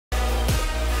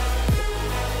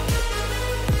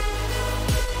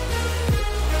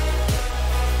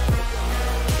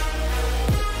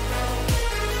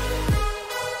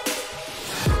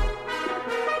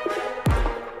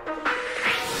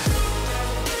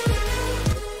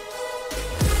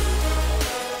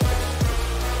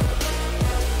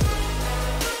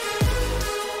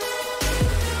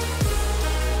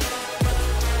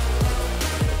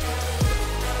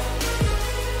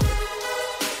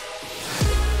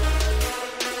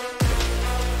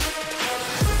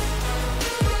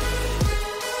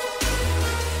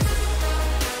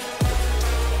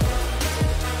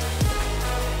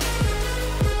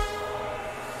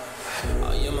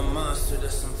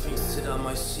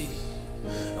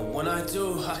And when I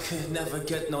do, I can never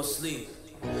get no sleep.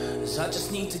 'Cause I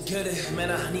just need to get it,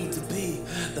 man, I need to be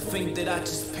the thing that I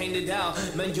just painted out,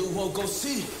 man, you won't go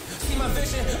see. See my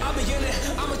vision, I'll be in it,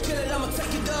 I'ma kill it, I'ma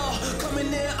take it all.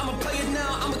 Coming in, I'ma play it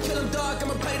now, I'ma kill him dark,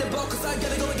 I'ma play the ball, 'cause I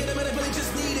gotta go and get it, man, I really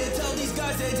just need it. Tell these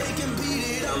guys that they can beat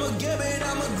it, I'ma give it,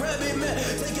 I'ma grab it, man,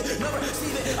 take it, never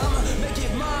receive it, I'ma make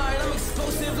it mine. I'm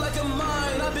explosive like a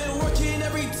mine, I've been working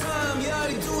every time, yeah,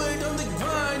 I do it on the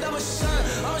grind. I'ma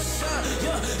shine,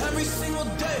 yeah, every single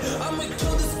day. I'ma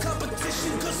kill this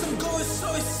competition, 'cause I'm going so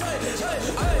insane. Hey,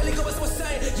 I really go as I was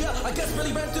saying, yeah, I guess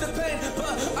really ran through the pain,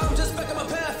 but I'm just back on my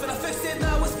path and I fixed it,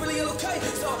 now it's really okay.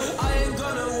 So I ain't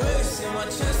gonna waste my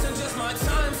chance and just my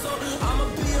time. So I'ma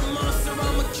be a monster,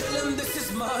 I'ma kill him, this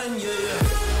is mine, yeah.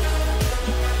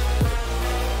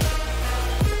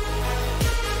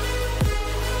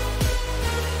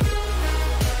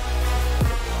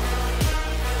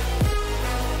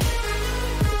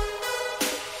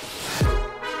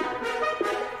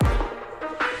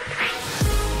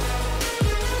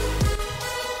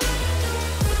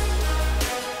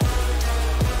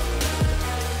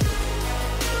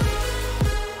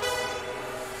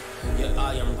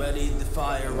 I am ready to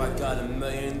fire, I got a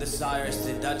million desires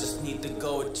that I just need to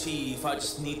go achieve, I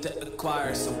just need to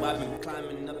acquire, so I've been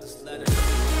climbing up this ladder.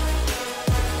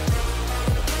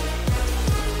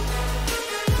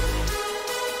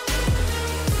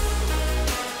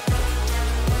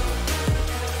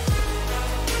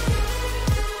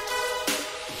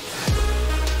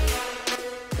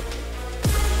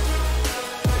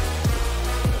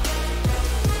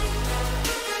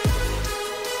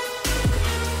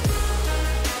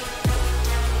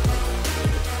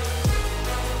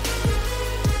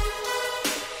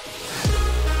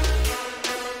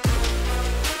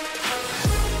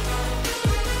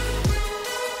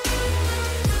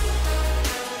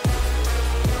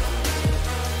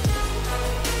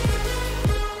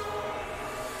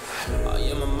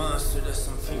 There's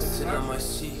some things that I might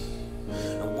see,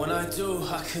 and when I do,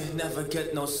 I could never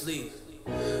get no sleep.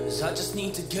 'Cause I just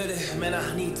need to get it, man,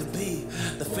 I need to be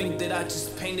the thing that I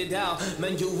just painted out,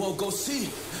 man, you won't go see.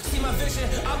 See my vision,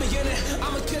 I'll be in it,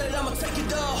 I'ma kill it, I'ma take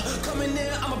it all. Coming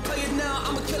in, I'ma play it now,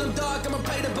 I'ma kill him dark, I'ma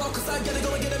play the ball, 'cause I gotta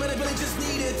go and get it, man, I really just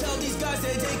need it. Tell these guys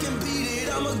that they can beat it,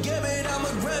 I'ma give it, I'ma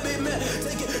grab it, man,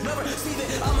 take it, never receive it,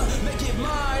 I'ma make it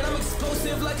mine. I'm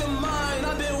explosive like a mine,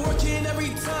 I've been working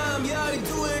every time, yeah, I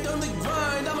do it on the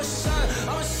grind. I'ma shine,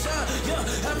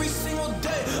 yeah, every single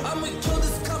day. I'ma kill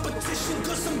this competition,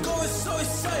 'cause I'm going so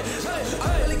insane. Hey,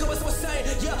 I really go as I was saying,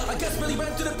 yeah, I guess really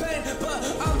ran through the pain, but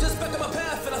I'm just back on my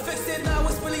path and I fixed it, now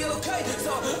it's really okay.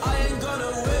 So I ain't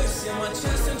gonna waste my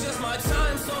chance and just my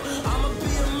time. So I'ma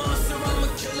be a monster, I'ma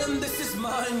kill him, this is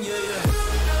mine, yeah.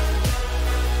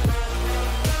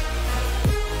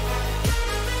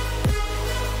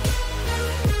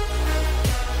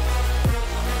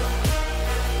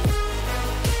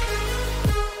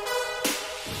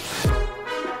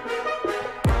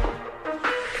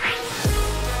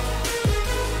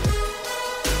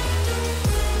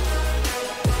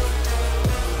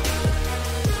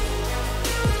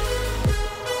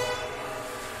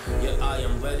 I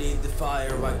am ready to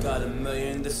fire, I got a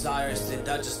million desires that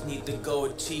I just need to go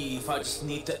achieve, I just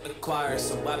need to acquire,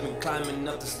 so I've been climbing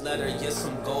up this ladder, yes,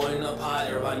 I'm going up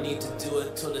higher. I need to do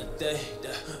it till the day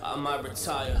that I might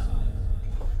retire.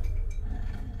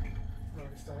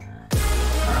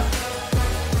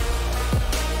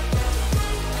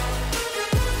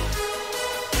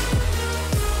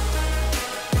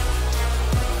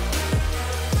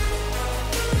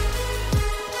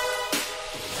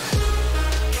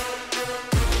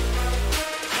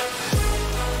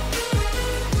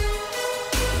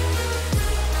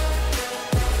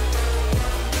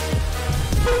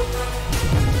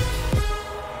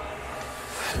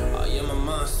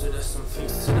 There's some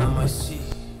things that I might see,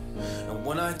 and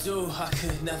when I do, I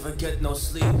could never get no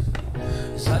sleep.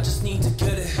 'Cause I just need to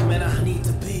get it, man, I need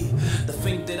to be the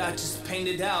thing that I just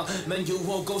painted out, man, you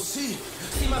won't go see.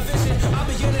 See my vision, I'll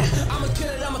be in it, I'ma kill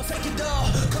it, I'ma take it all.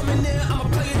 Coming in, I'ma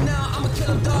play it now, I'ma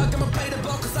kill him dark, I'ma play the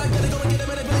ball, 'cause I gotta go and get it,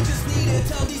 man, I really just need it.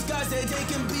 Tell these guys that they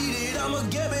can beat it, I'ma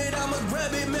give it, I'ma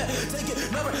grab it, man, take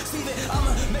it, never receive it,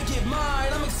 I'ma make it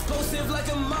mine. I'm explosive like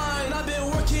a mine, I've been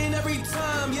working every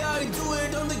time, yeah, I do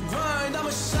it on the grind. I'ma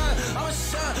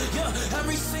shine, yeah,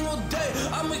 every single day.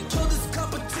 I'ma kill this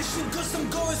competition, 'cause I'm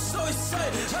going so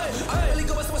insane. Hey, I really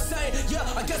go as I was saying, yeah,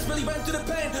 I guess really ran through the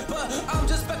pain, but I'm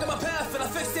just back on my path and I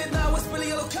fixed it, now it's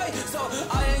really okay. So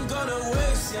I ain't gonna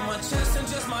waste my chance and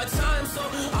just my time. So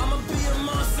I'ma be a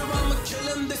monster, I'ma kill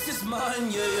him, this is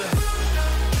mine, yeah.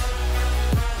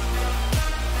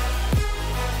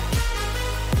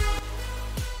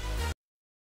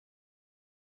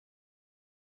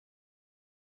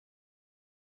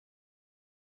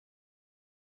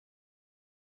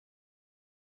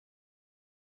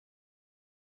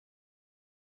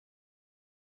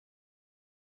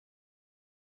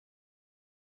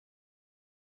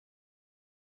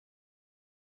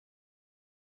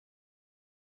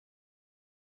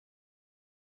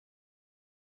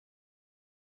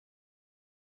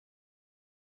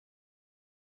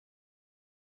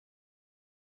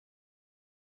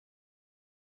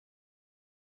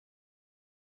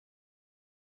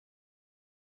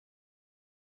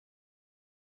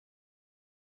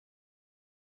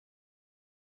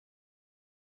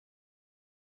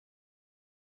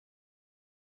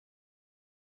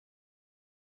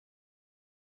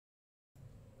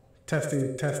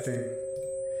 Testing, testing.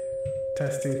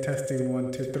 Testing, testing,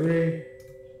 1, 2, 3.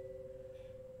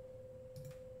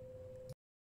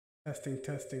 Testing,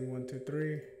 testing, 1, 2,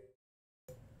 3.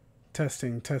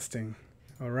 Testing, testing.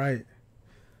 All right.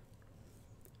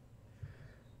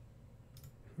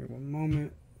 Wait one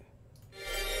moment.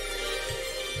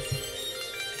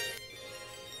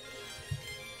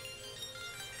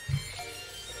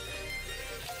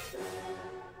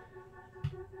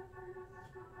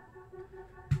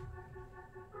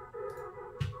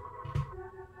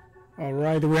 All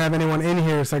right, do we have anyone in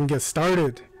here so I can get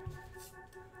started?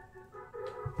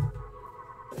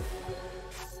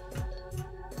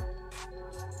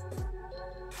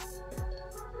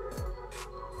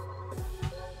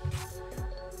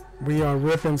 We are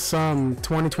ripping some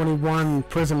 2021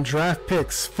 Prizm draft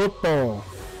picks football.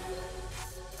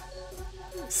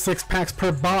 6 packs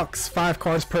per box, 5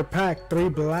 cards per pack, 3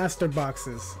 blaster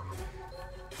boxes.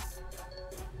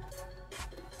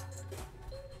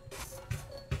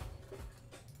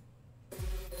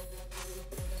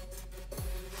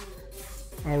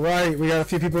 All right, we got a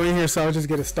few people in here, so I'll just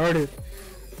get it started.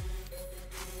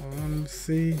 Let's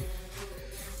see.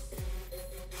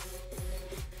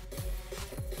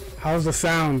 How's the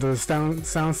sound? Does the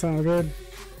sound good?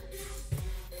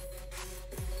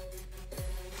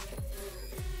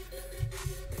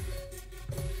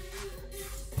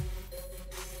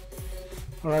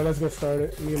 All right, let's get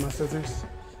started. Let me get my scissors.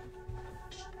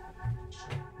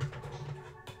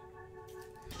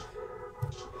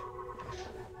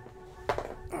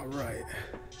 All right.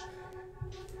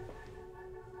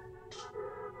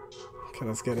 Okay,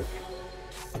 let's get it.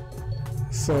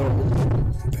 So,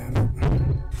 damn it.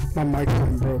 My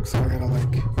microphone broke, so I gotta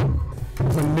like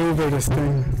maneuver this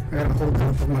thing. I gotta hold it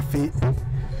up with my feet.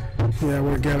 Yeah,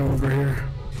 we're ghetto over here.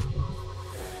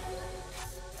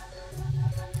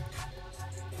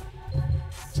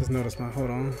 Just noticed my,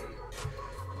 hold on.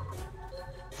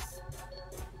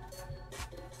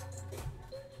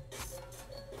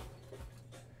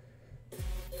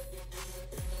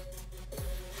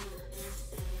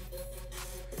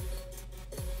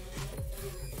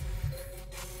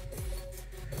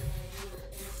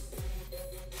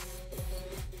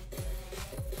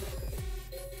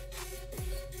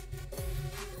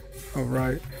 All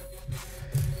right.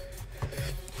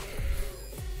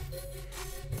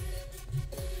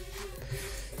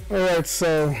 All right,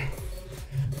 so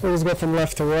we'll just go from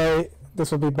left to right.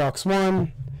 This will be box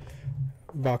 1,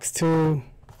 box 2,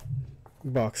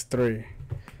 box 3.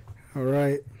 All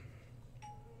right.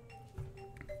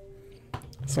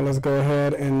 So let's go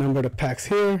ahead and number the packs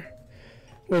here.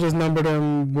 We'll just number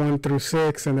them 1 through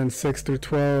 6, and then 6 through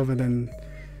 12, and then,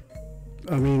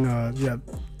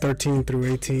 13 through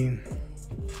 18.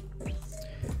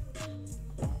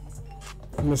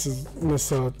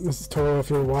 Mrs. Toro, if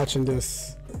you're watching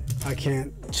this, I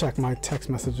can't check my text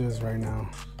messages right now.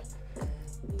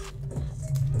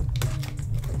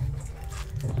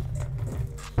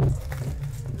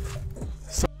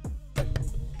 So,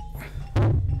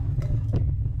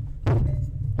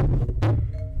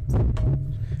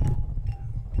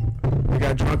 we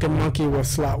got Drunken Monkey with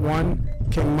slot 1,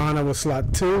 King Mana with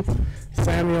slot 2,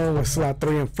 Samuel with slot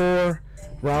 3 and 4,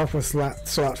 Ralph with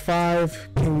slot 5,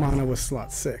 King Mana with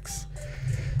slot 6.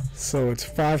 So it's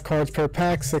 5 cards per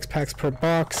pack, 6 packs per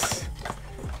box.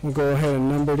 We'll go ahead and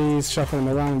number these, shuffle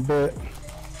them around a bit.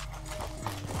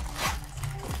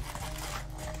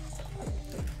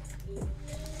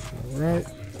 All right.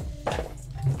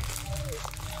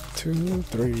 2,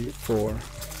 3, 4,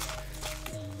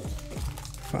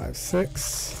 5,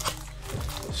 6.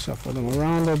 Shuffle them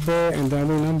around a bit and then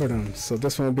we number them. So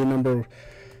this one will be number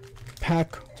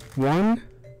pack 1,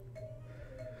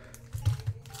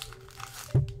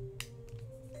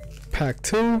 pack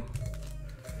 2,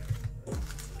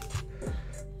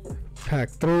 pack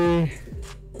 3,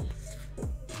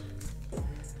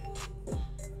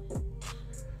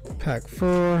 pack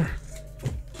 4,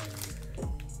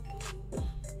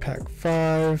 pack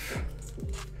 5,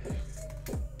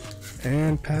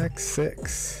 and pack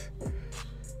 6.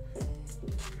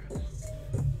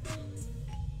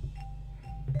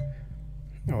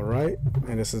 All right,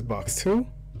 and this is box 2.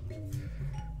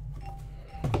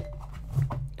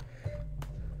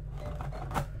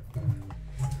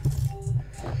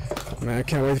 Man, I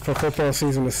can't wait for football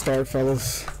season to start,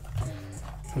 fellas.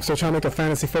 I'm still trying to make a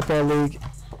fantasy football league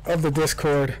of the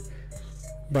Discord,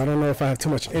 but I don't know if I have too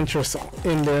much interest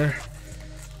in there.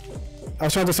 I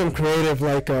was trying to do something creative,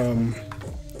 like have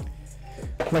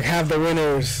the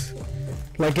winners,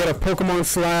 like get a Pokemon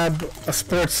slab, a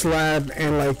sports slab,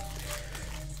 and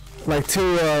like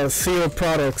 2 sealed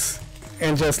products,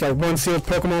 and just like one sealed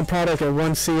Pokemon product and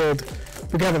one sealed,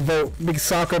 we gotta vote, big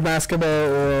soccer, basketball,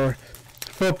 or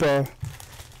football,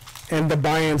 and the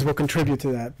buy-ins will contribute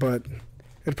to that. But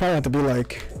it'd probably have to be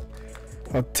like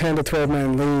a 10 to 12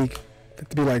 man league. It'd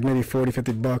to be like maybe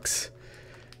 40-50 bucks.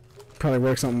 Probably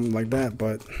work something like that.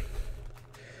 But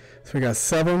so we got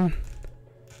 7.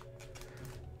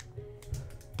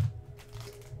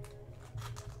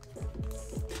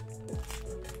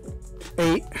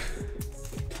 8,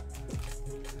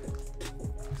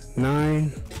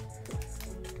 9,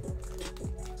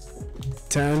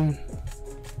 10,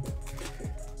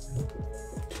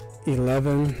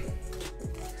 11,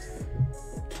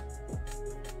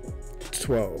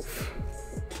 12.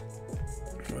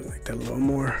 I'll make that a little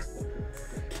more.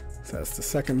 So that's the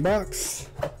second box.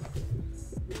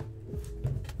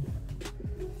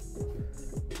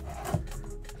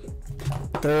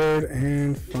 Third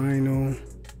and final.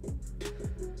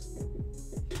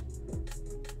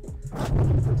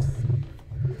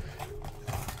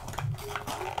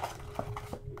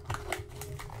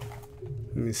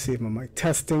 Let me see if my mic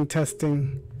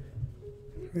testing.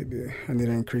 Maybe I need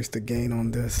to increase the gain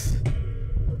on this.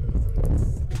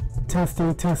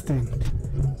 Testing.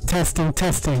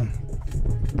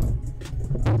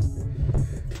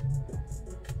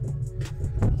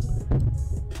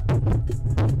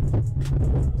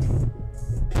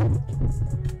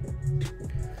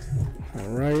 All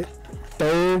right,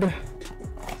 third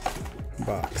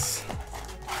box.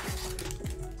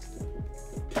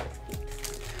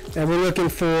 And we're looking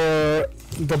for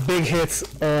the big hits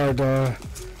or the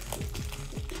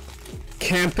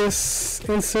campus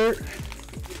insert.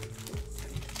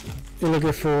 We're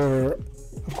looking for,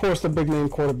 of course, the big name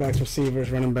quarterbacks, receivers,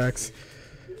 running backs.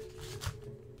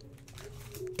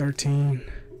 13,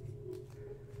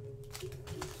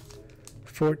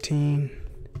 14,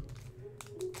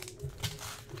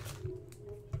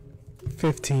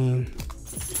 15,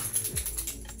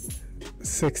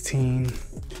 16,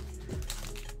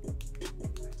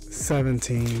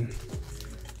 17,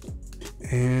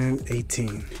 and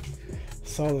 18.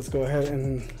 So let's go ahead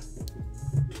and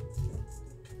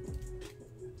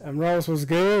Rose was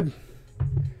good.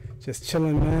 Just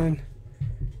chilling, man.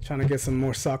 Trying to get some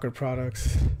more soccer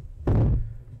products. All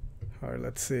right,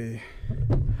 let's see.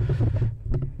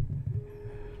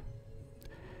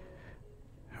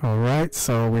 All right,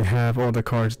 so we have all the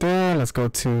cards there. Let's go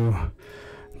to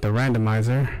the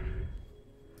randomizer.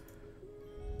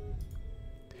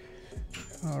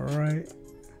 All right.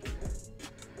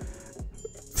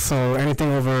 So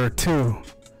anything over 2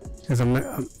 is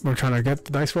we're trying to get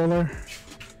the dice roller.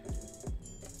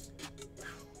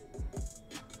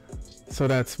 So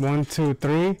that's 1, 2,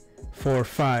 3, 4,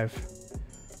 5.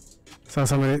 So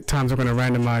how many times we're going to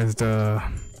randomize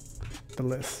the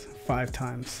list? 5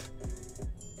 times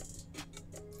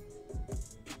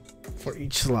for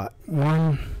each slot.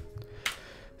 1,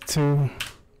 2,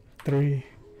 3,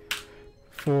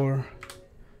 4,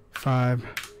 5,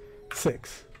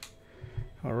 6.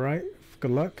 All right,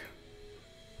 good luck.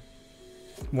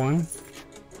 1,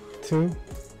 2,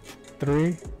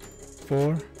 3,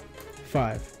 4,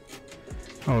 5.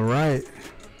 All right.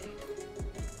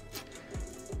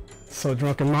 So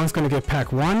Drunken Mon's gonna get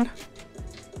pack 1.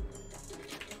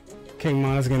 King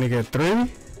Mon's gonna get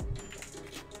 3.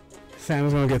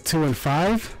 Sam's gonna get 2 and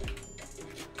 5.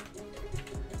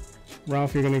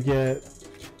 Ralph, you're gonna get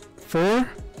 4.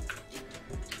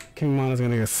 King Mon is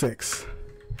gonna get 6.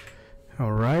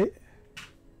 All right.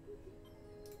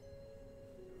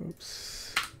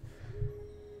 Oops.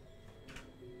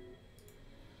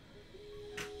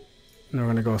 And we're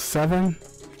gonna go 7,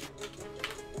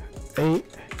 8,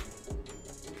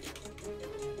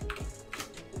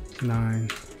 9,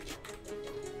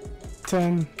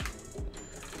 10,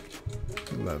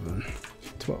 11,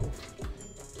 12.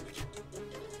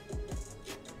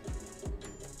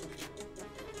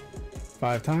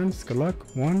 5 times. Good luck.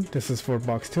 1. This is for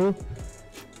box 2.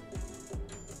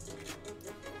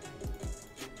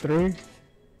 3,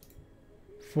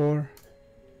 4,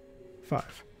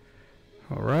 5.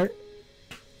 All right.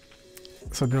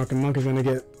 So Drunken Monk is gonna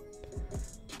get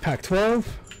pack 12.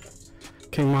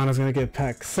 King Mon is gonna get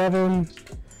pack 7.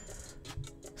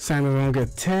 Sam is gonna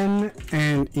get 10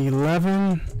 and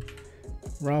 11.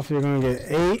 Ralph, you're gonna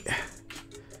get 8.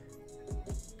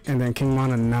 And then King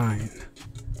Mon a 9.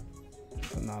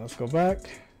 So now let's go back.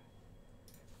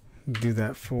 Do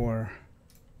that for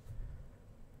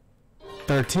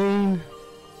 13,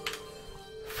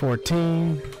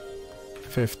 14,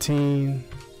 15,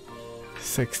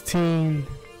 16,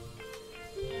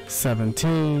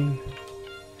 17,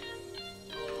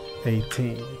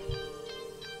 18.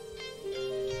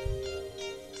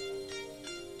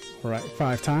 All right,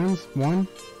 5 times. 1,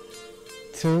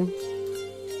 2,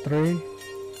 3,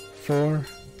 4,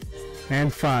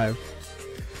 and 5.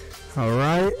 All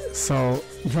right, so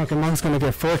Drunken Monk's gonna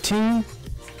get 14.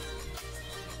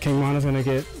 King Mana's gonna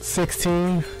get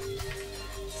 16.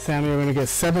 Samuel gonna get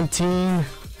 17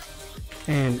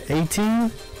 and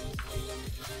 18.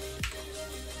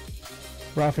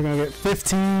 Ralph is gonna get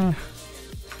 15.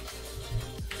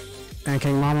 And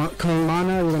King Mana,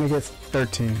 you're gonna get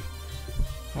 13.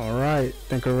 All right,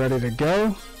 think we're ready to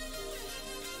go.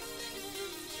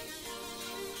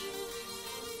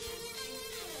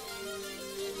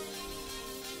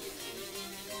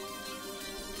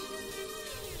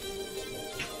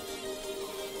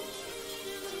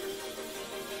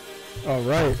 All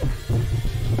right,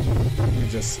 let me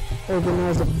just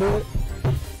organize a bit.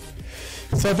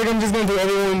 So I think I'm just gonna do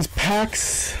everyone's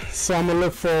packs. So I'm gonna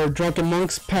look for Drunken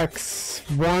Monks packs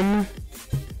 1,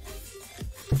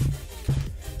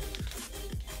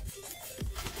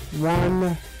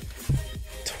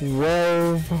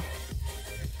 12,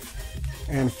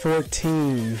 and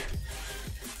 14.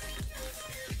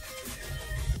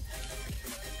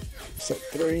 So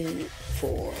 3,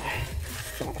 4,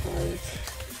 5.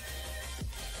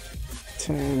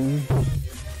 10,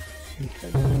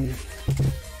 11,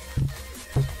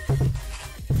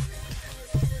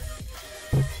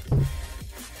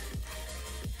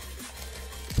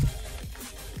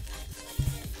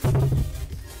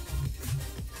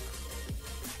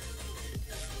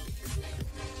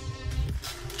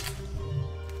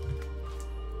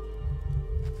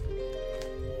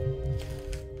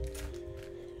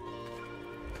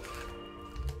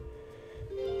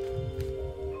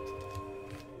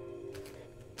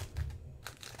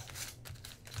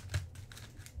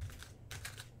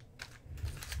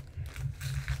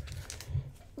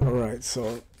 Alright,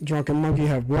 so Drunken Monkey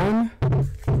have 1,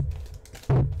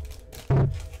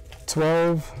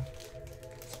 12,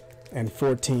 and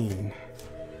 14.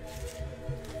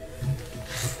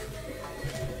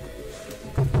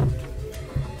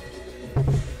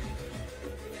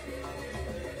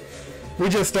 We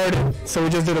just started, so we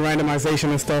just did a randomization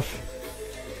and stuff.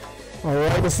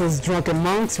 Alright, this is Drunken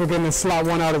Monks. We're getting slot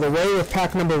 1 out of the way with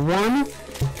pack number 1.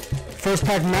 First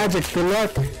pack Magic, good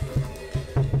luck.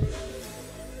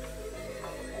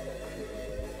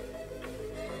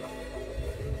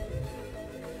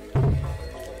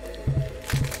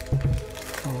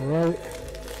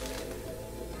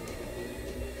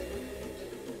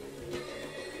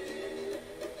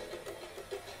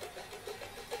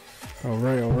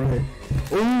 Alright. Alright.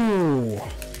 Ooh!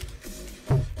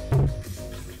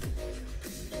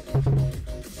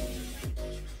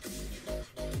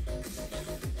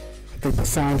 I think the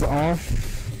sound's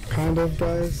off, kind of,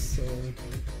 guys. So.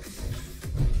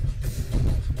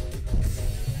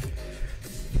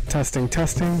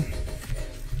 Testing.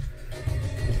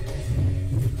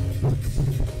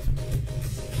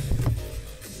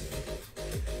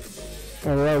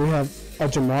 Alright, we have a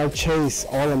Jamar Chase,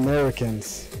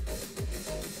 All-Americans.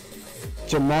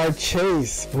 Jamar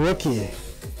Chase, rookie.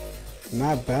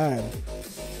 Not bad.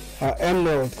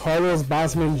 Emerald, Carlos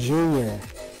Bosman Jr.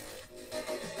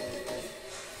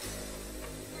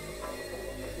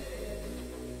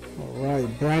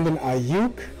 Alright, Brandon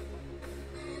Ayuk.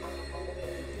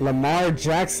 Lamar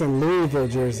Jackson, Louisville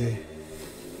jersey.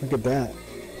 Look at that.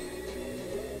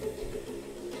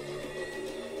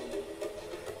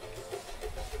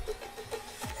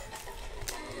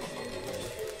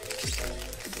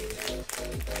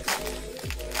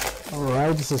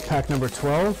 Alright, this is pack number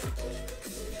 12.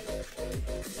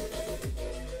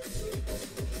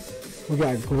 We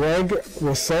got Greg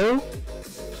Rousseau,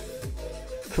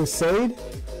 Crusade,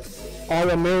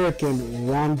 All-American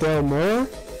Rondell Moore,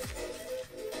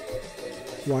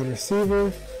 wide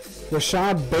receiver,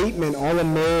 Rashad Bateman,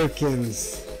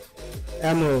 All-Americans,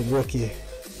 Emerald rookie,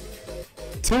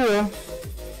 Tua,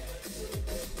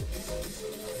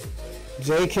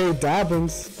 J.K.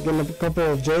 Dobbins, getting a couple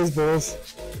of Jays Bulls.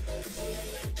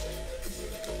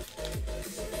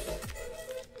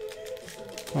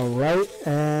 Alright,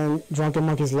 and Drunken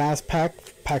Monkey's last pack,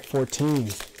 pack 14.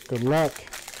 Good luck.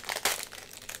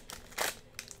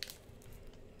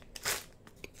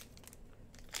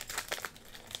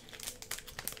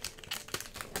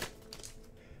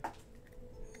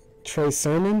 Trey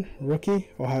Sermon, rookie,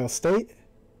 Ohio State.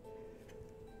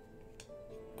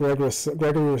 Gregory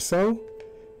Rousseau.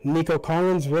 Nico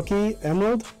Collins, rookie,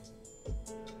 Emerald.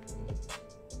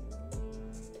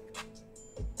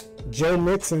 Joe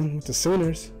Mixon with the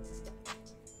Sooners.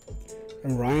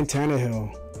 And Ryan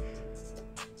Tannehill.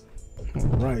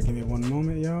 Alright, give me one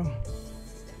moment, y'all.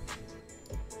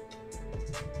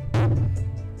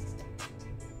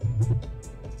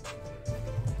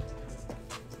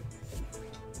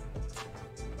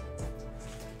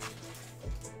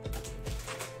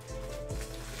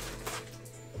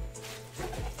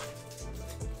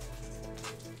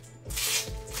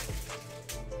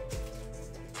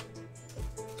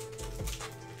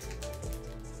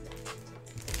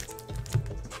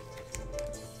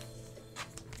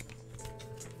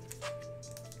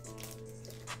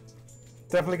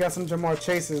 Definitely got some Jamar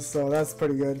Chases, so that's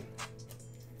pretty good.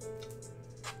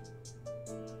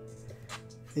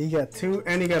 He got 2,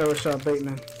 and he got a Rashad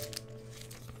Bateman.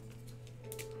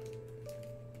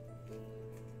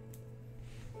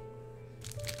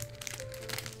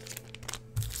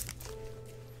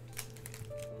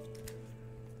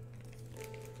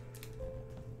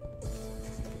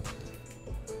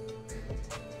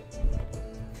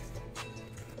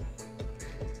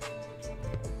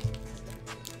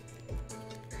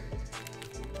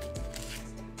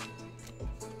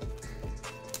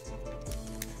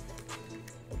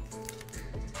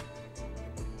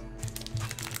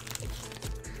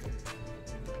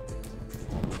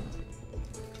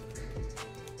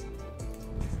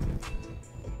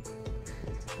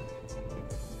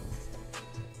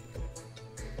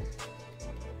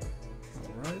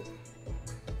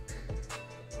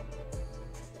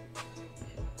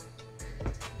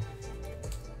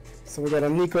 So we got a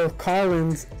Nico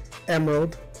Collins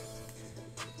Emerald,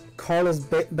 Carlos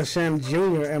Basham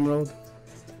Jr. Emerald,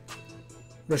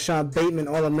 Rashad Bateman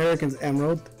All-Americans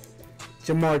Emerald,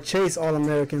 Jamar Chase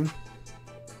All-American,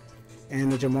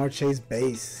 and the Jamar Chase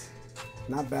base.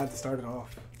 Not bad to start it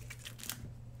off.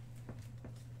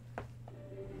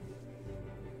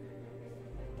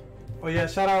 Oh yeah,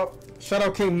 shout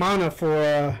out King Mana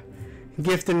for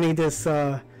gifting me this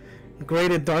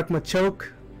graded Dark Machoke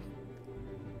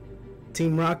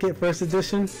Team Rocket first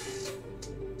edition.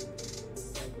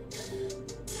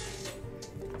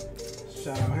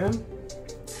 Shout out him.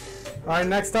 Alright,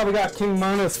 next up we got King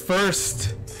Mana's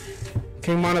first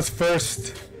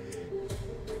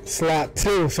slot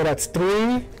 2. So that's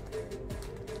 3.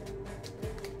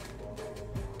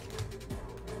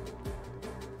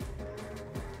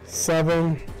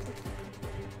 $7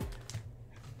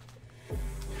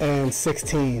 and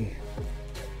 16.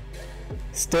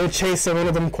 Still chasing one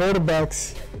of them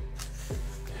quarterbacks.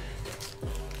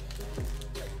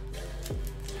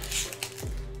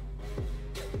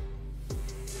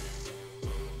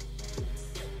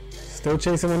 Still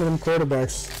chasing one of them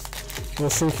quarterbacks. We'll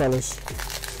see, fellas.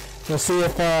 We'll see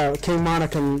if King Mana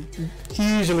can.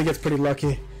 He usually gets pretty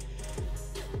lucky.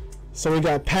 So we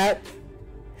got Pat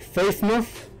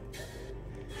Faithmuth.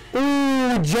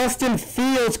 Ooh, Justin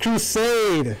Fields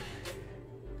Crusade.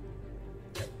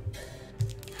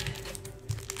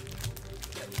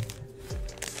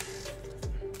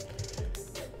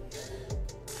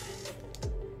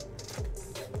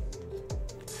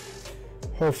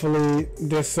 Hopefully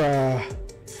this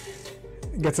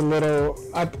gets a little.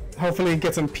 Hopefully it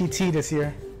gets some PT this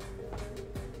year.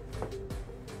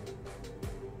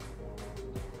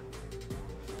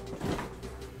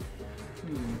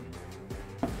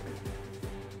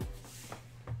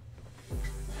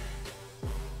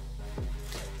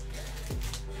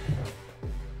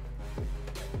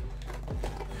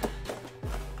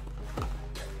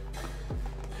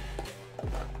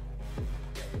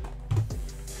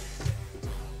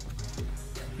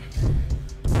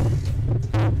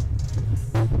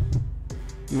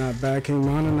 Not bad, King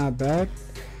Mana, not bad.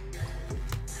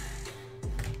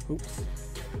 Oops.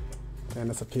 And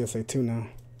that's a PSA 2 now.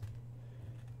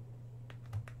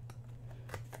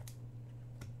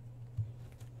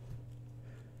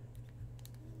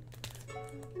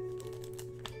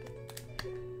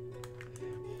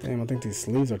 Damn, I think these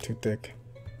sleeves are too thick.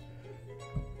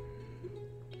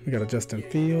 We got a Justin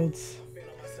Fields.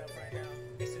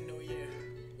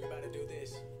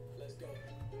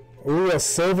 Ooh, a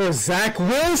silver Zach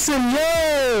Wilson,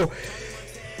 yo!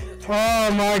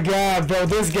 Oh my God, bro,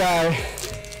 this guy.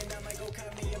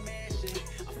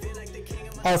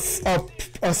 A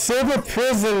silver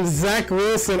Prizm Zach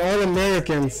Wilson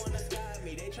All-Americans.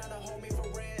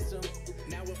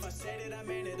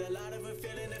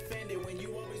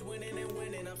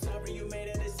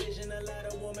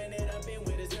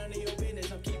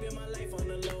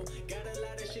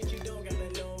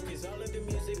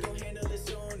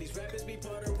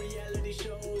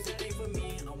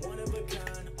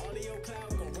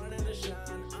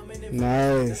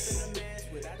 Nice.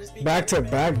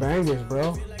 Back-to-back bangers,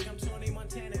 bro.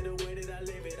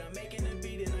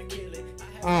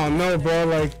 Oh no, bro.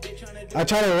 Like, I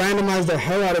try to randomize the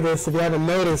hell out of this. If you haven't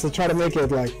noticed, I try to make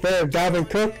it like fair. Dalvin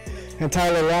Cook and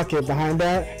Tyler Lockett behind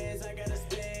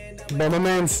that. But my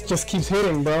man just keeps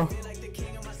hitting, bro.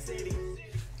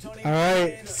 All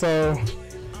right, so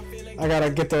I gotta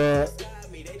get the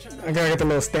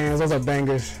little stands. Those are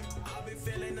bangers.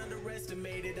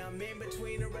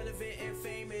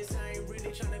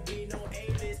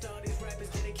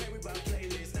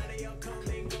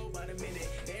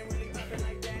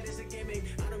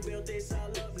 This all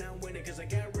up now winning, cause I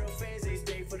got real fans, they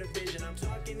stay for the vision. I'm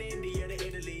talking India, the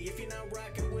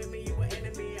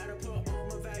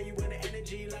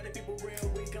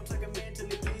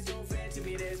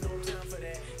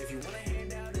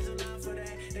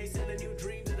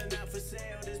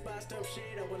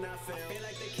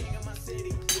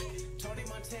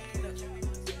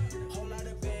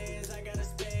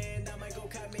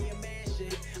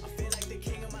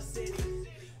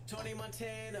Tony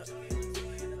Montana.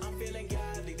 I'm feeling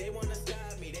godly. They wanna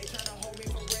stop me. They tryna hold me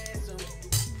for ransom.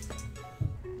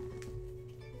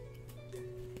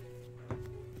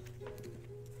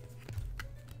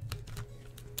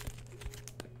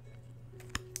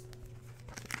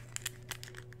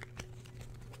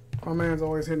 My man's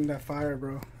always hitting that fire,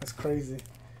 bro. That's crazy.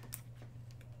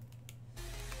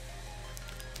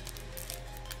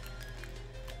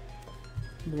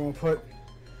 We're gonna put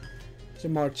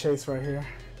Jamar Chase right here.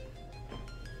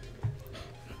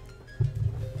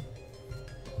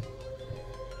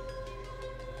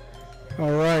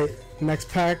 All right, next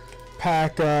pack,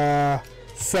 pack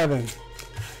 7.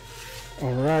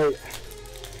 All right,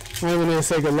 I don't even need to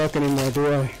say good luck anymore,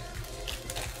 do I?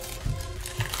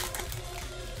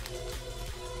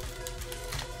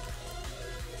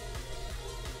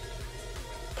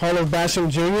 Carlos Basham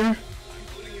Jr.,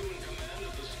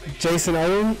 Jason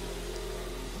Owen,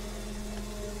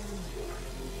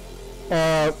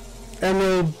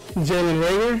 Emerald Jalen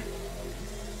Rager,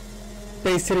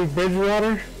 Bay City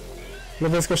Bridgewater,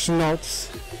 LaVisca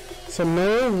Chenaults. So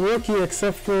no rookie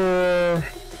except for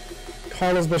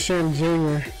Carlos Basham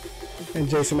Jr. and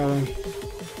Jason Owen.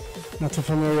 Not too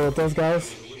familiar with those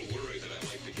guys.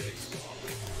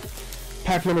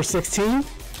 Pack number 16.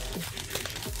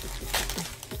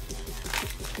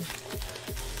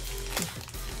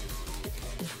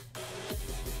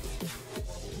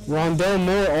 Rondell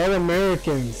Moore,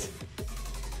 All-Americans.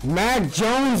 Mac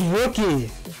Jones,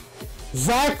 rookie.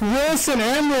 Zach Wilson,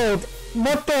 Emerald.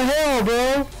 What the hell,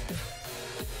 bro?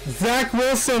 Zach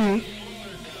Wilson,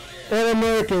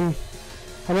 All-American.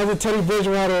 Another Teddy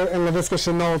Bridgewater and LaVisca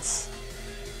Chenaults.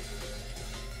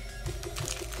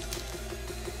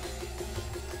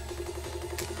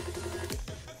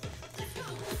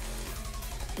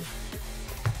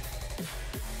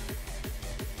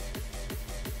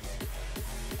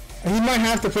 He might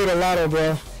have to play the lotto,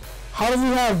 bro. How does he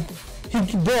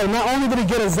have? Bro, not only did he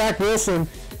get a Zach Wilson,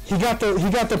 he got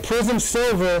the Prizm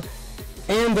Silver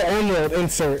and the Emerald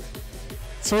insert.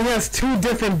 So he has 2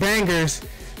 different bangers.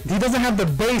 He doesn't have the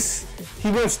base.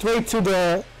 He went straight to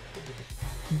the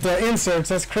inserts.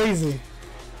 That's crazy.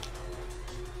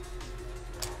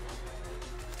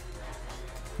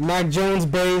 Mac Jones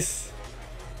base.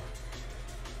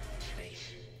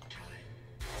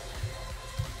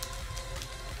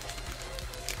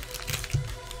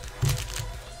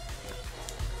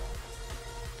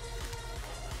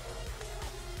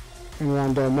 And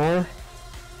Rondell Moore.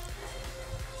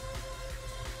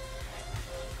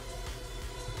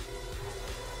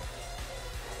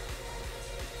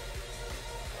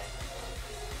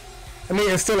 I mean,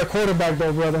 it's still a quarterback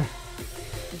though, brother.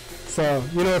 So,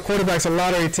 you know, quarterbacks are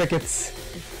lottery tickets.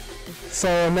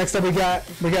 So next up we got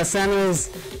Samuel's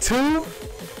 2.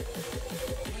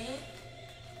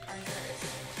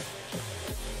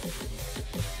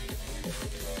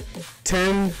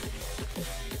 $10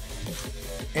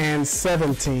 and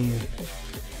 17.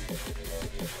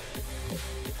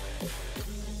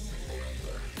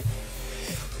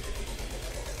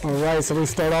 All right, so we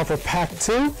start off with pack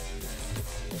 2.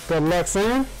 Good luck,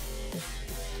 Sam.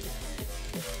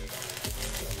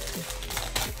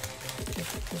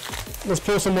 Let's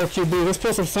pull some more QB. Let's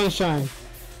pull some sunshine.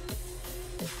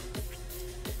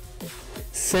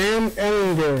 Sam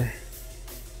Ehlinger.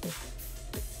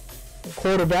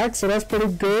 Quarterback, so that's pretty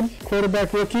good.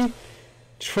 Quarterback rookie.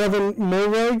 Trevor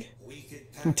Mulreg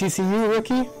from TCU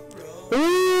rookie.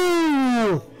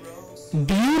 Ooh!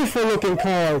 Beautiful looking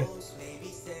card.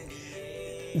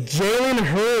 Jalen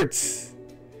Hurts.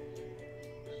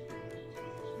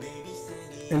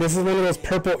 And this is one of those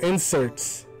purple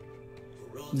inserts.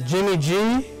 Jimmy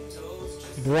G.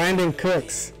 Brandon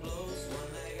Cooks.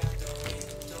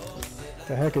 What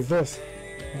the heck is this?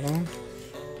 Hold on.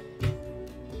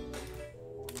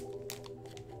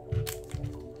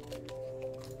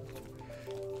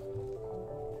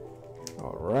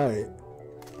 Alright.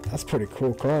 That's a pretty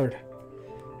cool card.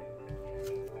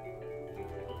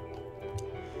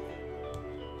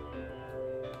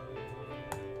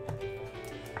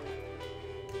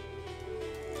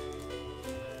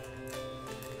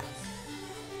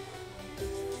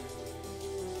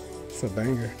 It's a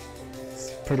banger.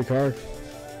 It's a pretty card.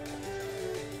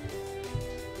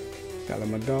 Gotta let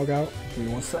my dog out. Give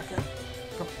me 1 second.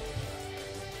 Go.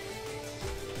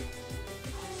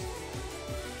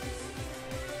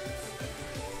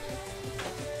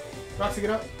 Roxy, get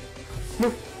up.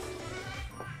 Move.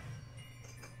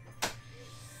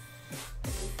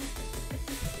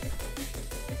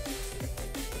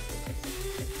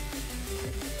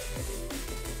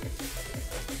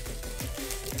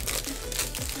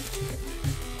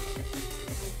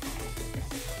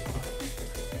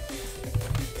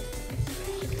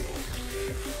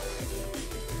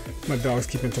 My dogs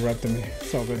keep interrupting me.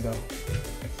 It's all good though.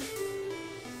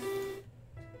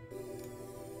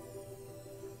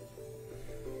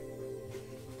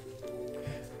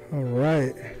 All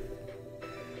right.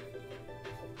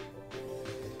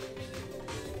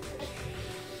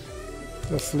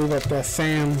 Let's leave up that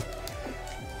Sam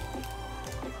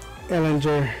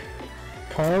Ellinger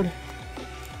card.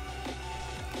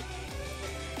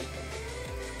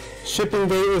 Shipping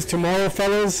date is tomorrow,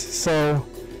 fellas, so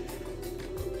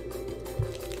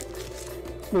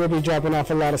we'll be dropping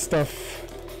off a lot of stuff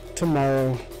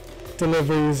tomorrow.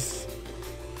 Deliveries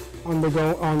on the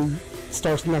go on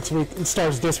starts next week. It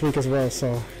starts this week as well,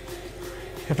 so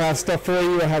if I have stuff for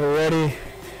you, I have it ready.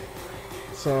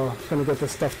 So I'm gonna get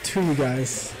this stuff to you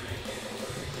guys.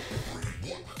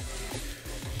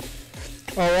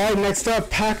 Alright, next up,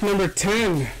 pack number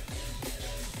 10.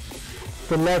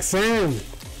 Good luck, Sam.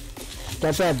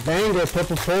 Got that banger,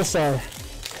 Purple Pulsar. I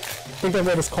think that's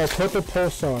what it's called, Purple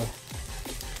Pulsar.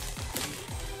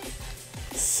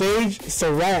 Sage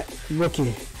Surratt,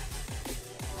 rookie.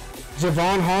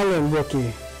 Javon Holland,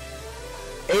 rookie.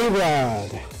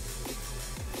 A-Rod.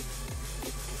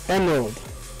 Emerald.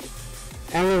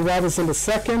 Allen Robinson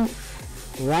II.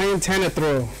 Ryan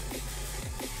Tannehill.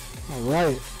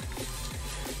 Alright.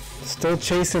 Still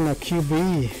chasing a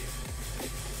QB.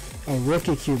 A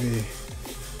rookie QB.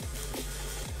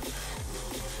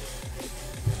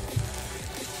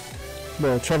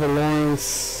 Well, Trevor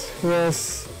Lawrence. Who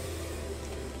else?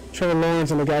 Trevor Lawrence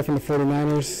and the guy from the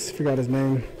 49ers. Forgot his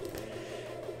name.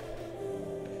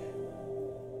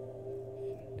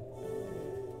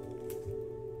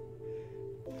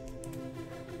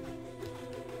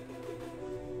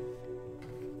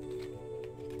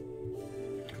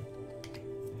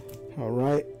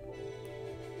 Alright.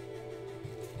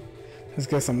 Let's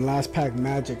get some last pack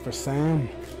magic for Sam.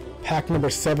 Pack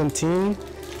number 17.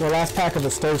 The last pack of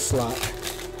the third slot.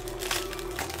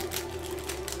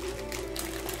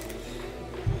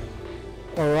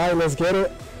 Alright, let's get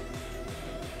it.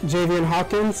 Javian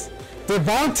Hawkins.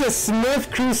 Devonta Smith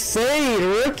Crusade,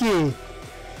 rookie.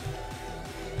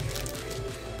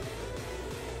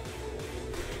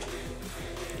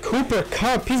 Cooper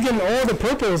Kupp, he's getting all the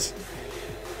purples.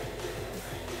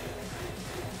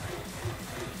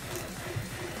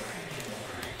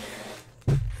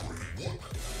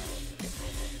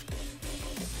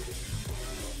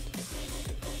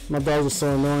 My dogs are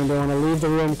so annoying. They want to leave the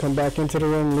room, come back into the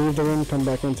room, leave the room, come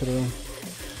back into the room.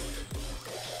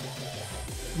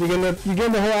 You're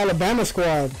getting the whole Alabama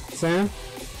squad, Sam.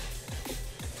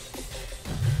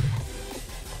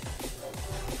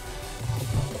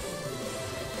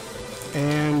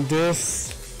 And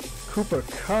this Cooper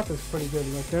Kupp is pretty good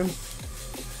looking.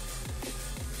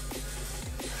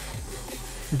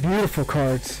 Beautiful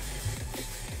cards.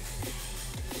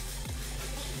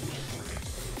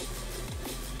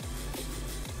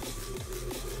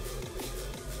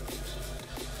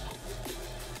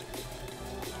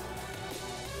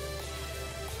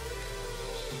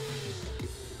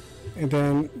 And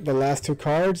then the last two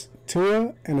cards,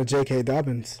 Tua and a J.K.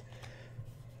 Dobbins.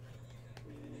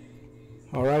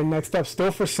 All right, next up, still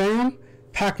for Sam,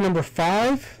 pack number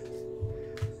 5,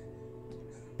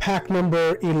 pack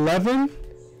number 11,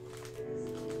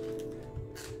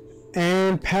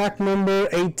 and pack number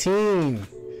 18.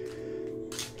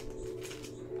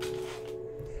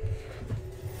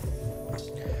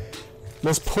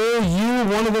 Let's pull you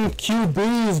one of them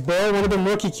QBs, bro. One of them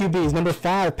rookie QBs. Number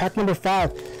 5, pack number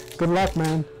 5. Good luck,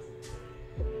 man.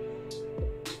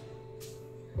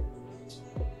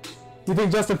 You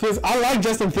think Justin Fields? I like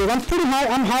Justin Fields. I'm pretty high.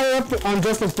 I'm higher up on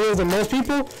Justin Fields than most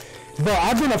people. But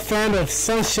I've been a fan of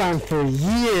Sunshine for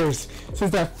years,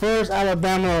 since that first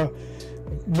Alabama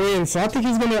win. So I think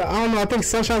he's gonna. I don't know. I think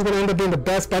Sunshine's gonna end up being the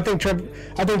best. But I think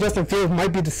Justin Fields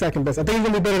might be the second best. I think he's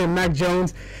gonna be better than Mac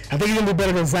Jones. I think he's gonna be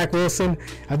better than Zach Wilson.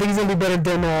 I think he's gonna be better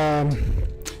than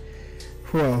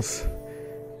who else?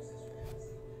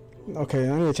 Okay,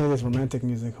 I need to change this romantic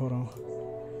music. Hold on.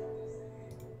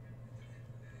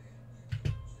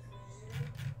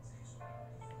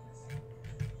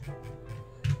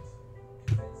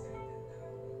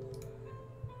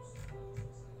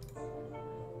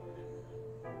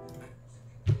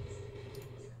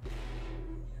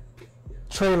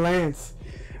 Trey Lance.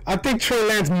 I think Trey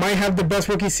Lance might have the best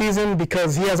rookie season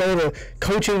because he has all the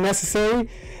coaching necessary.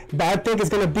 But I think it's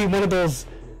going to be one of those,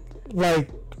 like,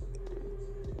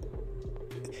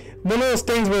 one of those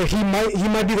things where he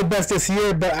might be the best this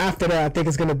year, but after that, I think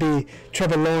it's going to be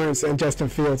Trevor Lawrence and Justin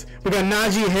Fields. We got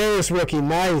Najee Harris, rookie.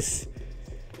 Nice.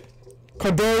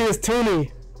 Kadarius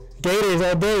Toney. Gators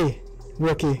all day,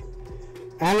 rookie.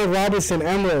 Allen Robinson,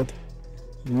 Emerald.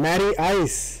 Matty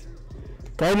Ice.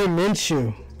 Gardner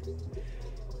Minshew.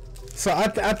 So I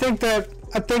think that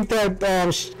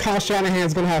Kyle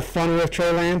Shanahan's gonna have fun with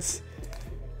Trey Lance.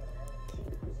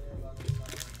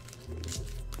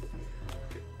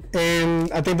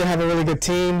 And I think they have a really good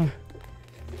team.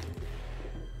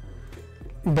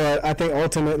 But I think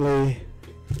ultimately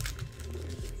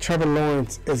Trevor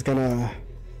Lawrence is gonna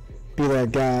be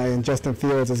that guy, and Justin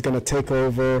Fields is gonna take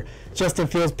over. Justin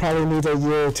Fields probably needs a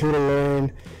year or two to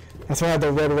learn. That's why I have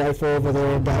the red rifle over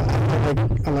there, but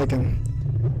I like him.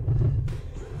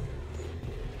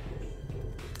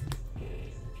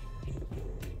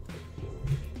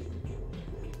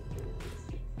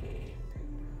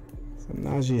 So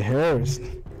Najee Harris.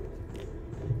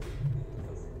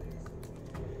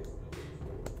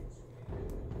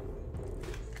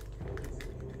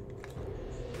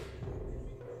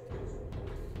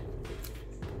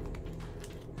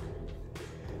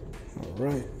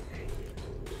 Right.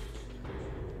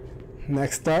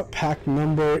 Next up, pack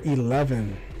number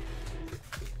 11.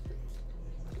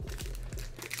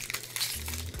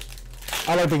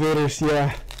 I like the Gators,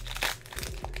 yeah.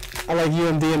 I like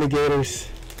UMD and the Gators.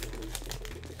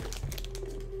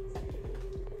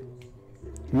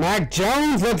 Mac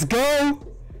Jones, let's go.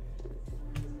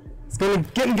 It's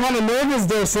getting kind of nervous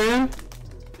there, Sam.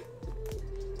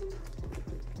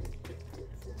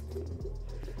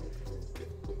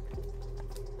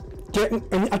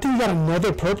 And I think you got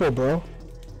another purple, bro.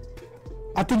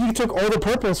 I think you took all the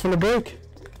purples from the break.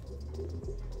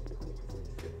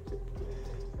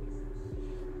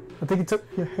 I think you took.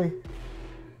 Yeah, hey.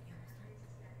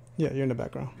 Yeah, you're in the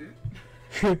background.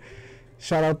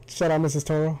 shout out, Mrs.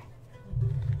 Toro.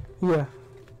 Yeah.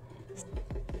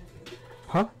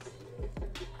 Huh?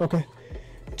 Okay.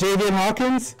 Javian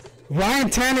Hawkins, Ryan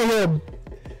Tannehill,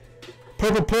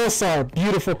 purple Pulsar,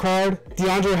 beautiful card.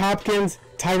 DeAndre Hopkins,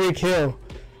 Tyreek Hill.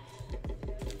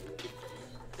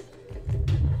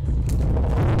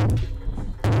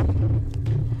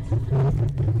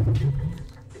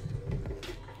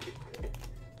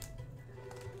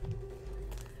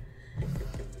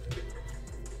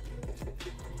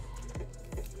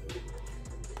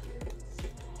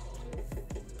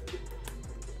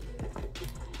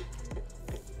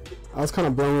 I was kind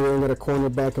of blown we didn't get a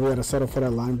cornerback and we had to settle for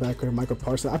that linebacker, Michael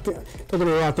Parsons. I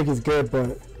think he's good,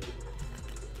 but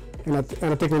and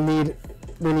I think we need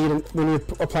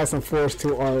to apply some force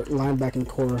to our linebacking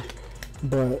core.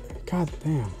 But god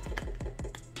damn,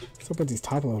 what's up with these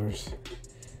top loaders?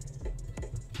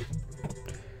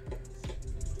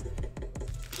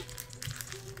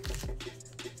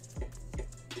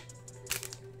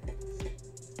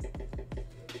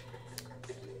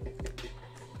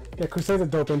 Yeah, Crusade's a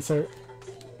dope insert.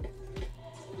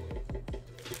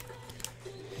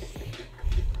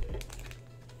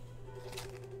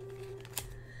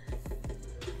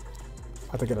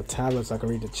 I have to get a tablet so I can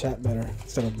read the chat better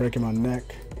instead of breaking my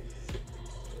neck.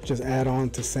 Just add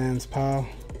on to Sam's pile.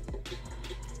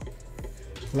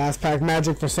 Last pack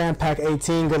magic for Sam, pack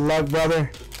 18. Good luck,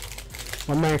 brother.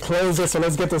 My man closed it, so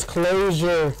let's get this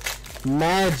closure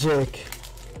magic.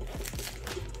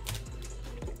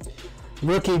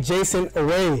 Rookie Jason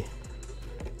Array.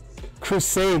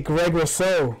 Crusade Greg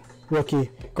Rousseau,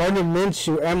 rookie. Gardner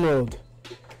Minshew Emerald.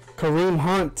 Kareem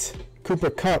Hunt,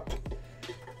 Cooper Kupp.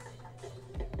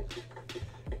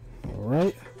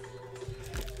 Alright.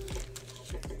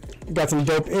 Got some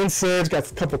dope inserts, got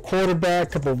a couple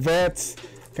quarterback, couple vets.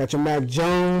 Got your Mac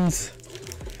Jones.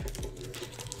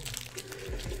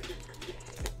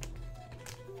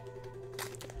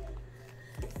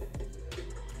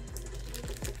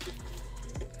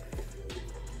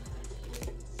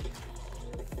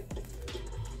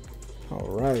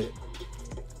 Alright.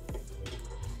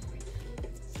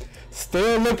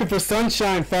 Still looking for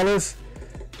sunshine, fellas.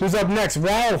 Who's up next?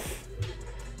 Ralph.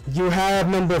 You have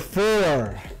number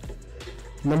 4,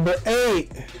 number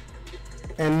 8,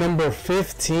 and number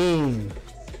 15.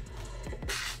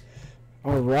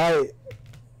 Alright.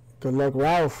 Good luck,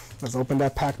 Ralph. Let's open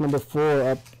that pack number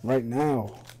 4 up right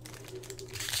now.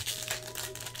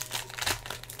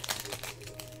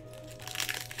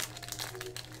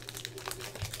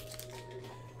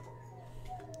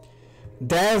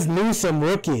 Daz Newsome,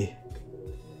 rookie.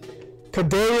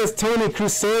 Kadarius Toney,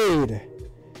 Crusade.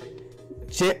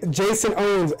 Jason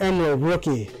Owens, Emerald,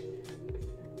 rookie.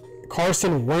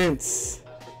 Carson Wentz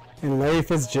and Larry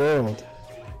Fitzgerald.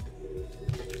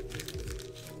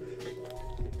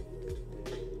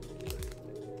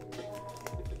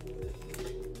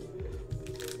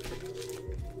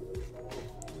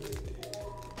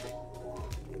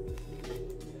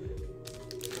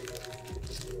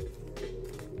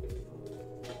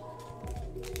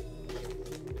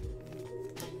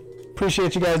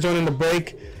 Appreciate you guys joining the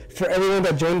break. For everyone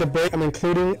that joined the break, I'm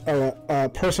including a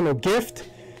personal gift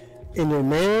in your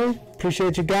mail.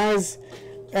 Appreciate you guys.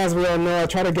 As we all know, I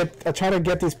try to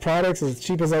get these products as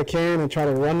cheap as I can and try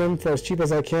to run them for as cheap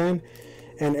as I can.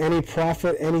 And any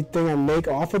profit, anything I make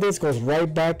off of this goes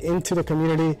right back into the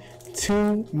community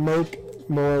to make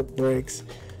more breaks.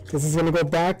 This is going to go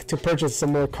back to purchase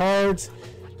some more cards,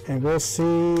 and we'll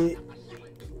see.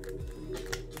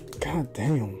 God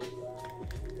damn.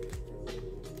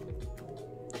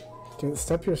 Dude,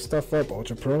 step your stuff up,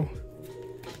 Ultra Pro.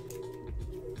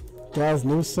 Guys,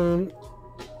 Newsom.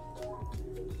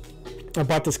 I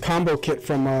bought this combo kit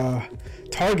from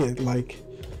Target, like,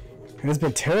 and it's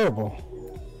been terrible.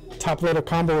 Top loader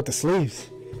combo with the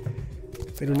sleeves.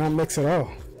 They do not mix at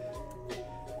all.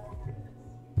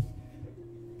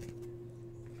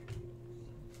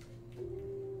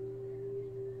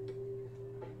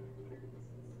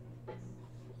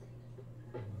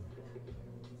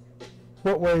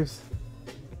 What waves?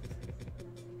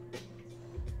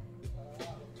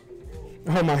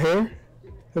 Oh, my hair?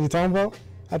 What are you talking about?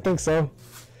 I think so.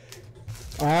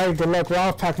 Alright, good luck,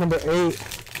 Ralph. Pack number 8.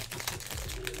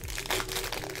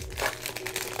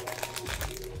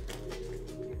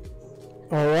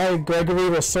 Alright, Gregory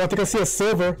Rousseau. I think I see a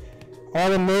silver.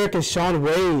 All-American Sean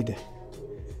Wade.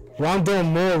 Rondell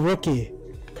Moore, rookie.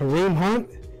 Kareem Hunt.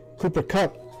 Cooper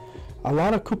Kupp. A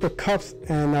lot of Cooper Kupps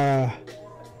and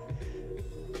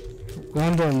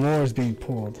Rondell Moore is being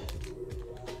pulled.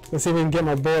 Let's see if we can get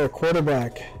my boy a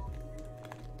quarterback.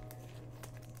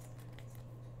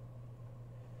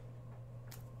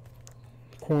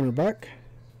 Cornerback.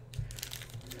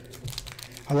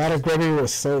 A lot of Gregory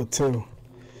Rousseau too.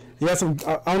 You got some.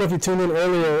 I don't know if you tuned in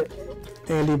earlier,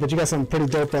 Andy, but you got some pretty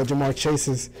dope Jamar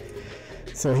Chases.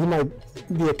 So he might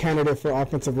be a candidate for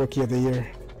Offensive Rookie of the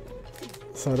Year.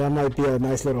 So that might be a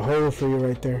nice little hole for you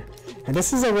right there. And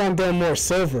this is a Rondell Moore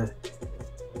silver.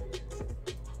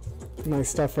 Nice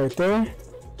stuff right there.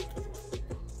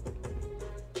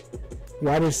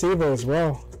 Wide receiver as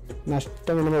well. Don't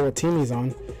remember what team he's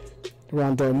on.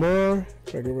 Rondell Moore,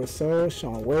 Gregory Rousseau,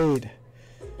 Sean Wade.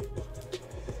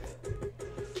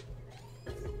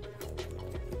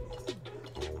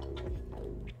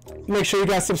 Make sure you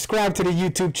guys subscribe to the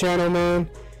YouTube channel, man.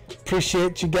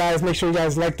 Appreciate you guys. Make sure you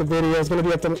guys like the video. It's going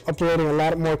to be uploading a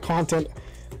lot more content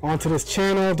onto this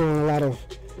channel. Doing a lot of...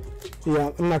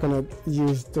 Yeah, I'm not going to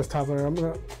use this top loader. I'm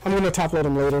going to top load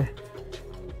them later.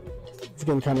 It's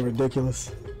getting kind of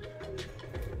ridiculous.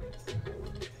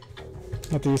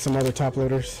 Have to use some other top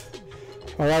loaders.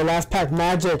 Alright, last pack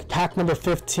Magic. Pack number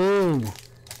 15.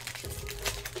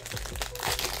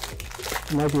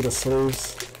 Might be the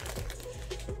sleeves.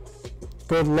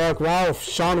 Good luck, Ralph.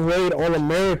 Sean Wade,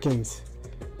 All-Americans.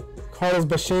 Carlos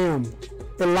Basham.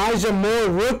 Elijah Moore,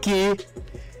 rookie.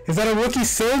 Is that a rookie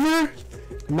silver?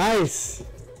 Nice.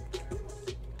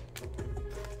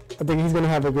 I think he's going to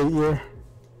have a great year.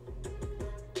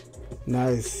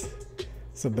 Nice.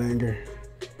 It's a banger.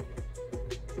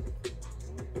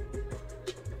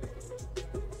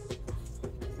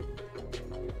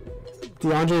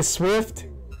 DeAndre Swift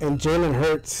and Jalen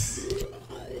Hurts.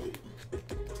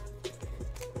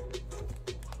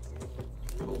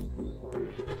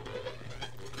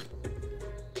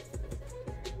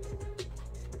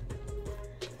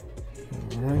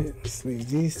 Alright, let's leave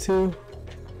these two.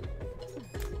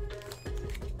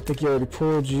 I think you already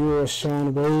pulled your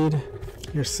Sean Wade.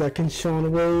 Your second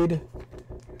Sean Wade.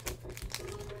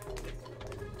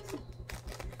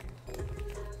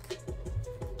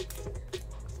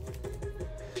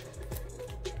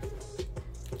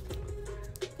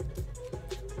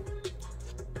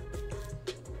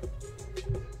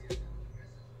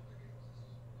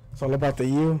 It's all about the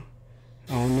U.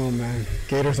 I don't know, man.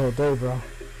 Gators all day, bro.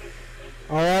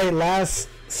 Alright, last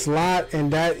slot,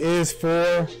 and that is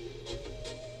for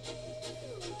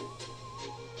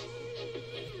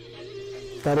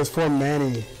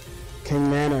Manny. King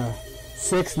Mana.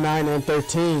 6, 9, and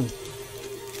 13.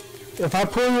 If I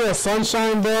pull you a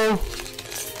Sunshine, bro,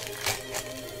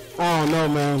 I don't know,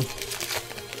 man.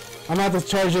 I'm gonna have to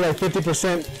charge you like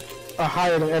 50%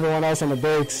 higher than everyone else on the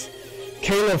breaks.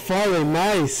 Caleb Farley,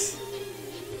 nice.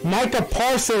 Micah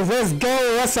Parsons, let's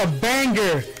go. That's a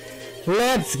banger.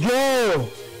 Let's go.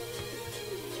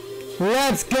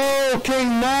 Let's go, King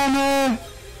Mama.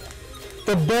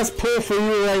 The best pull for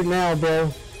you right now,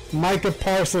 bro. Micah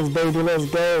Parsons, baby. Let's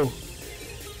go.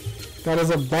 That is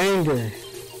a banger.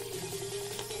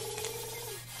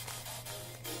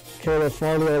 Caleb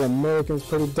Farley, All-Americans,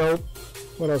 pretty dope.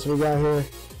 What else we got here?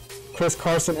 Chris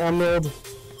Carson, Emerald.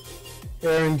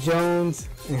 Aaron Jones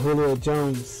and Julio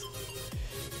Jones.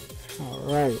 All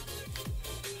right.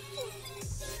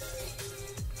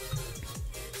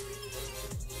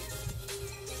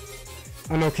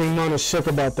 I know King Mon is shook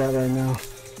about that right now.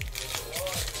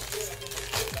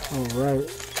 Alright.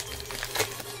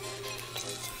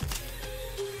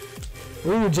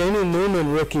 Ooh, Jamie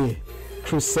Newman rookie.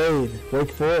 Crusade.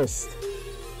 Wake Forest.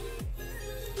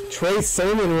 Trey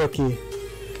Sermon rookie.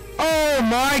 Oh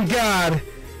my god!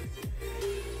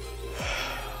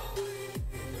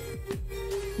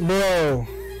 Bro.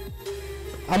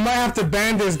 I might have to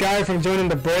ban this guy from joining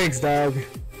the breaks, dog.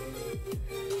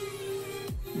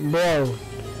 Bro.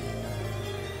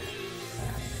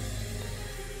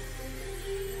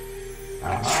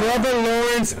 Trevor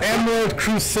Lawrence Emerald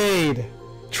Crusade.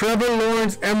 Trevor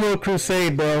Lawrence Emerald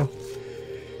Crusade, bro.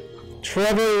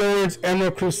 Trevor Lawrence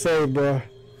Emerald Crusade, bro.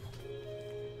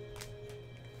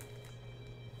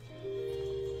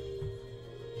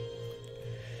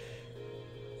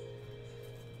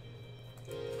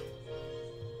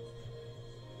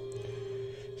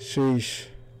 Sheesh.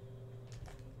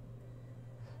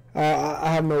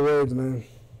 I have no words, man.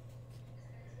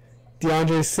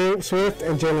 DeAndre Swift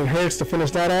and Jalen Hurts to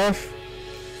finish that off.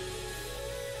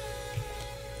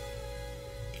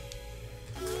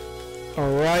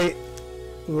 Alright.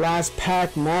 Last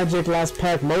pack Magic, last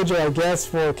pack Mojo, I guess,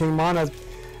 for King Mana.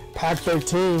 Pack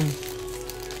 13.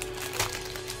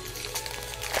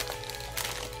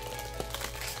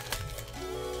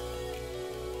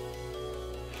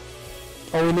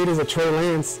 All we need is a Trey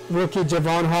Lance. Rookie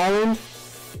Javon Holland.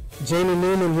 Jamie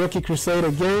Newman, rookie Crusade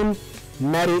again.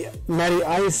 Matty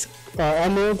Ice,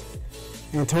 Emerald.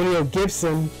 Antonio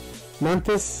Gibson,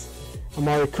 Memphis.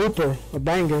 Amari Cooper, a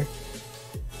banger.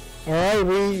 Alright,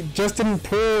 we just didn't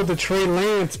pull the Trey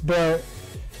Lance, but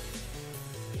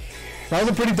that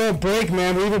was a pretty dope break,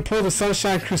 man. We even pulled the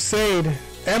Sunshine Crusade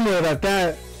Emerald at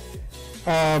that.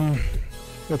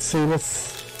 Let's see,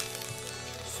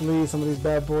 let's leave some of these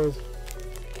bad boys.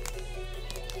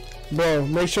 Bro,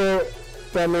 make sure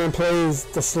that man plays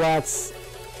the slots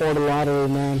or the lottery,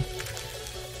 man.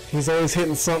 He's always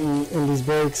hitting something in these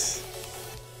breaks.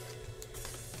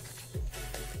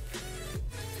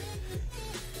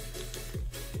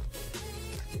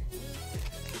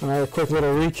 Alright, a quick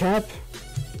little recap.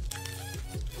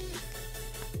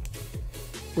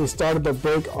 We started the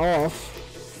break off.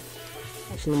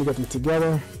 Actually, let me get them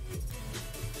together.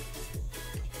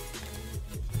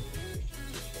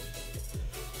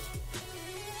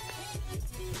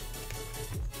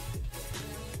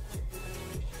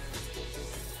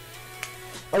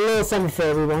 A little something for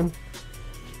everyone.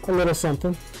 A little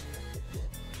something.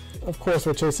 Of course,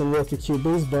 we're chasing rookie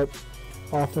QBs, but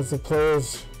offensive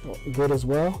players good as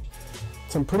well.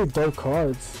 Some pretty dope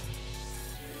cards.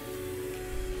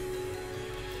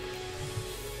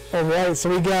 Alright, so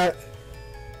we got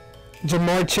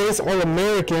Jamar Chase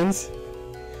All-Americans.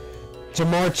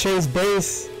 Jamar Chase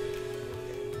base.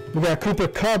 We got Cooper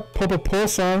Kupp, Purple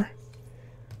Pulsar.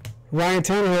 Ryan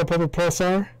Tannehill, Purple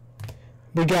Pulsar.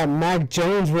 We got Mac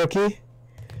Jones rookie.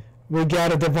 We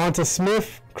got a Devonta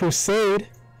Smith Crusade.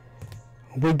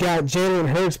 We got Jalen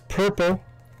Hurts purple.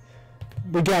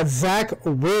 We got Zach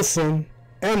Wilson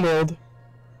Emerald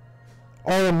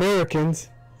All-Americans.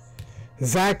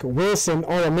 Zach Wilson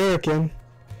All-American.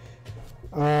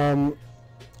 Mac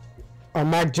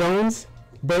Jones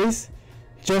base.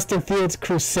 Justin Fields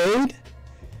Crusade.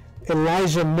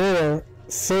 Elijah Moore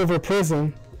Silver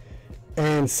Prizm.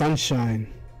 And Sunshine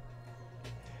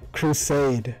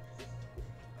Crusade.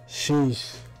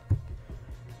 Sheesh.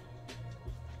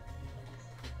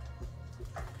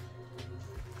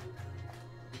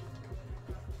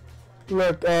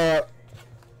 Look,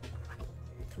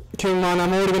 King Mon,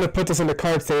 I'm already going to put this in the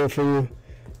card saver for you.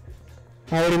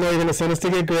 I already know you're going to send us to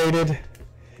get graded.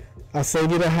 I'll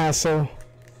save you the hassle.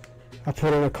 I'll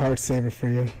put in a card saver for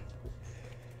you.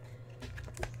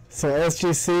 So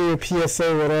SGC or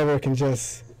PSA, whatever, can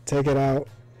just take it out.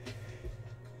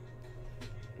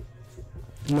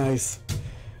 Nice.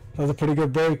 That was a pretty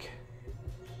good break.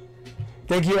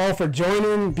 Thank you all for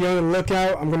joining. Be on the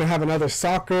lookout. I'm going to have another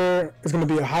soccer. It's going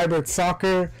to be a hybrid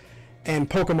soccer and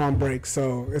Pokemon break.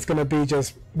 So it's going to be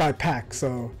just by pack.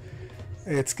 So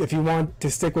it's, if you want to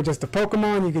stick with just the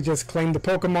Pokemon, you can just claim the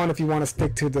Pokemon. If you want to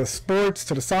stick to the sports,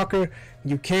 to the soccer,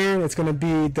 you can. It's going to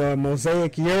be the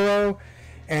Mosaic Euro.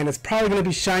 And it's probably going to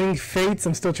be Shining Fates.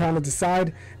 I'm still trying to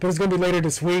decide. But it's going to be later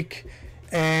this week.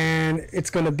 And it's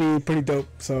going to be pretty dope.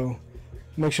 So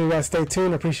make sure you guys stay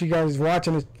tuned. I appreciate you guys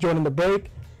watching and joining the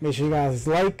break. Make sure you guys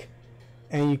like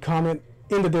and you comment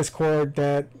in the Discord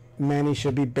that Manny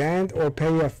should be banned or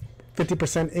pay a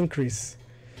 50% increase.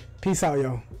 Peace out,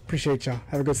 yo. Appreciate y'all.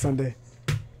 Have a good Sunday.